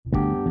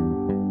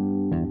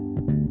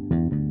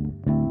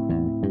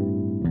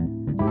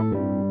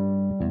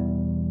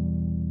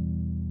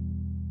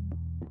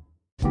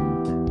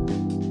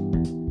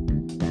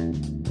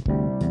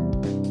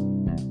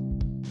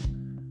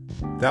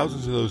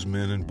Thousands of those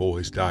men and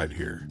boys died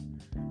here,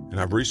 and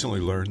I've recently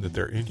learned that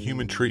their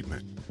inhuman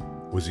treatment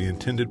was the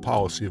intended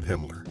policy of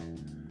Himmler.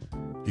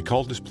 He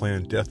called his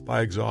plan death by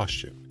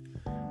exhaustion,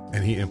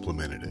 and he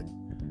implemented it.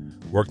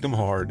 Work them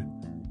hard,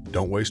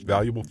 don't waste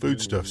valuable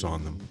foodstuffs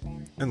on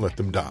them, and let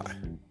them die.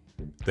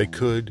 They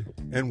could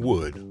and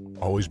would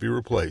always be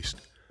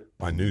replaced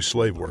by new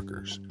slave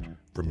workers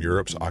from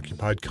Europe's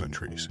occupied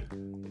countries.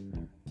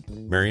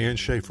 Mary Ann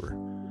Schaefer,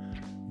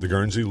 the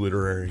Guernsey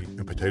Literary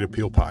and Potato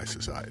Peel Pie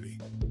Society.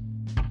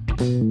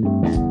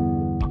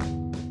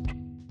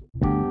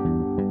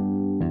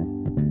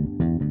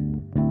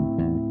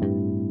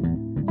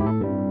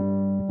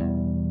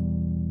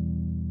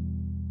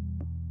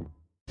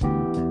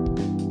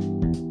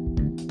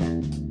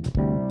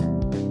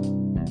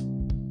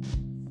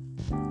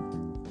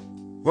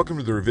 Welcome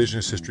to the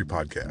Revisionist History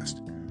Podcast,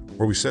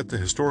 where we set the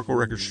historical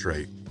record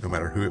straight, no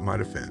matter who it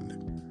might offend.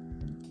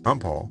 I'm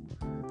Paul,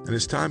 and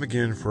it's time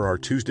again for our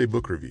Tuesday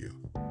book review.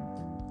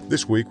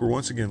 This week, we're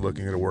once again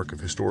looking at a work of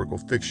historical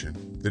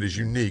fiction that is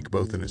unique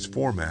both in its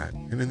format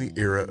and in the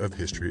era of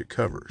history it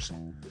covers.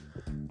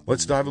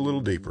 Let's dive a little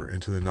deeper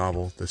into the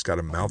novel that's got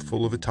a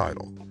mouthful of a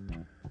title,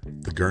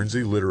 The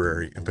Guernsey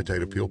Literary and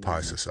Potato Peel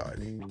Pie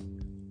Society.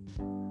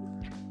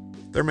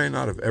 There may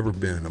not have ever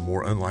been a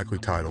more unlikely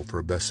title for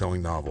a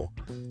best-selling novel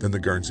than The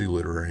Guernsey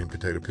Literary and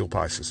Potato Peel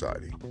Pie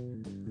Society.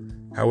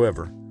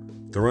 However,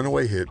 the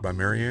runaway hit by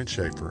Mary Ann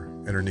Schaefer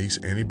and her niece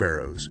Annie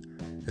Barrows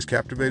has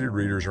captivated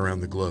readers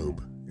around the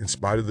globe in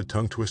spite of the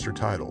tongue-twister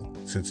title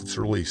since its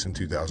release in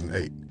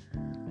 2008.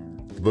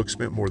 The book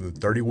spent more than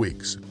 30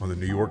 weeks on the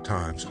New York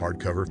Times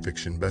hardcover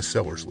fiction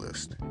bestsellers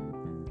list.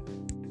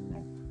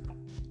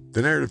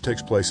 The narrative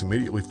takes place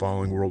immediately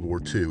following World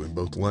War II in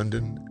both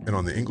London and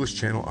on the English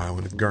Channel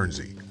island of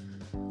Guernsey,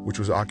 which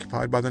was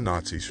occupied by the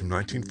Nazis from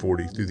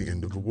 1940 through the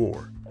end of the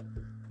war.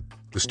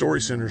 The story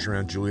centers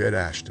around Juliet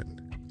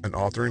Ashton, an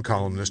author and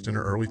columnist in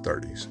her early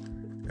 30s,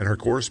 and her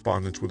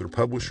correspondence with her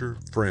publisher,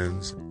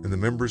 friends, and the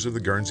members of the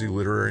Guernsey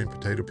Literary and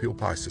Potato Peel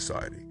Pie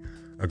Society,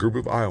 a group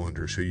of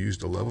islanders who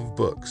used a love of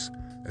books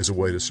as a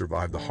way to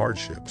survive the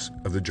hardships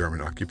of the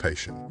German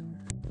occupation.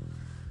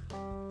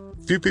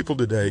 Few people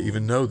today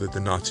even know that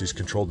the Nazis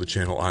controlled the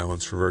Channel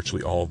Islands for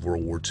virtually all of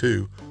World War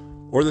II,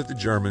 or that the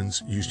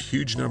Germans used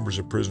huge numbers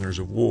of prisoners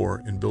of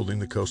war in building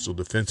the coastal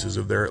defenses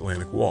of their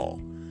Atlantic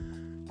Wall.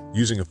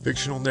 Using a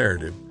fictional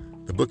narrative,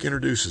 the book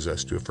introduces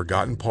us to a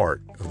forgotten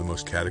part of the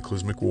most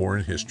cataclysmic war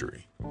in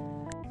history.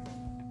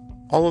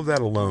 All of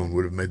that alone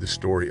would have made the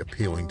story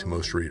appealing to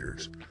most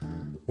readers.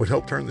 What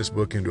helped turn this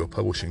book into a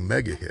publishing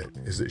mega-hit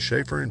is that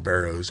Schaefer and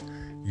Barrows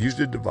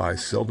used a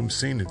device seldom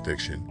seen in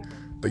fiction,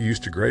 but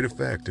used to great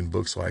effect in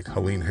books like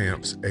Helene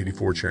Hamp's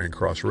 84 Charing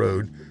Cross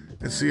Road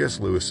and C.S.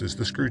 Lewis's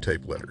The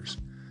Screwtape Letters.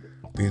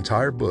 The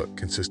entire book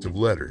consists of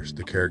letters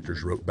the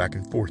characters wrote back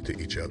and forth to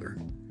each other.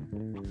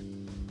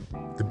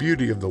 The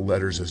beauty of the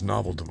letters as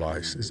novel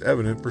device is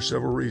evident for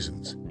several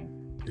reasons.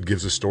 It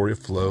gives a story a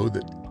flow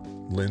that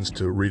lends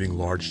to reading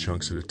large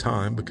chunks at a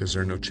time because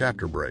there are no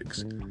chapter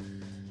breaks.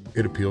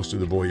 It appeals to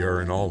the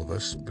voyeur in all of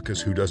us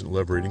because who doesn't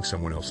love reading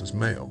someone else's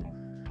mail?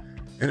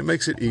 And it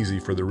makes it easy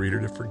for the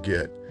reader to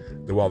forget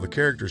that while the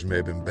characters may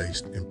have been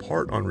based in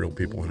part on real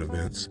people and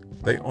events,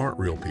 they aren't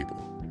real people.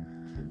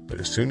 But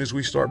as soon as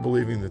we start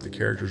believing that the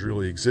characters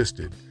really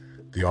existed,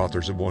 the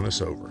authors have won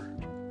us over.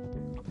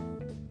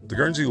 The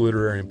Guernsey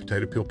Literary and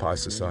Potato Peel Pie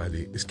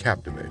Society is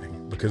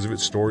captivating because of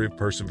its story of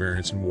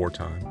perseverance in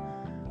wartime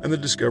and the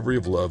discovery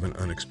of love in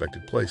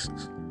unexpected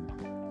places.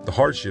 The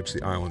hardships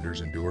the islanders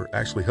endure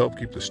actually help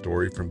keep the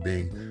story from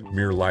being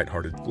mere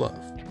lighthearted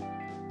fluff.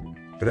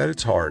 But at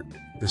its heart,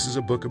 this is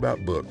a book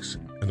about books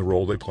and the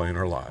role they play in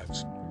our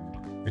lives.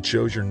 It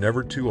shows you're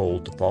never too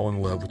old to fall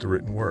in love with the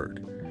written word,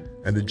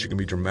 and that you can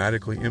be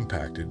dramatically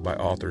impacted by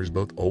authors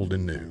both old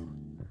and new.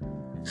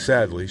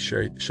 Sadly,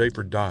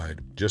 Schaefer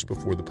died just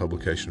before the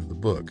publication of the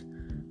book,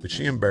 but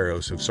she and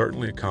Barrows have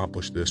certainly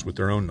accomplished this with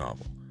their own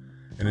novel,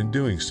 and in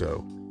doing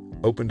so,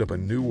 opened up a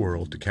new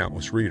world to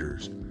countless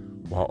readers,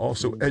 while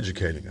also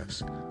educating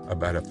us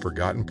about a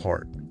forgotten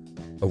part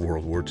of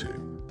World War II.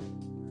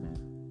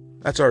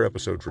 That's our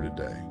episode for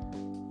today.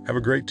 Have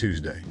a great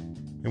Tuesday,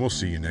 and we'll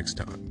see you next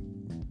time.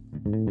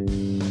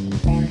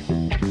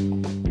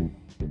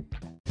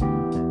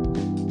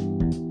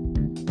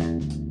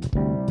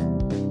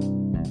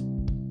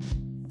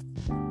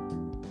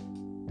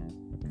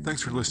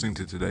 Thanks for listening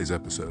to today's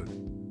episode.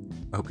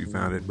 I hope you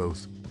found it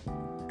both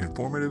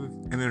informative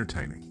and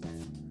entertaining.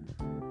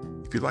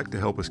 If you'd like to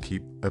help us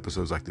keep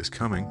episodes like this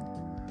coming,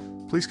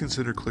 please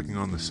consider clicking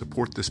on the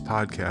Support This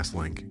Podcast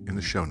link in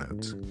the show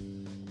notes.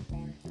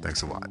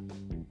 Thanks a lot.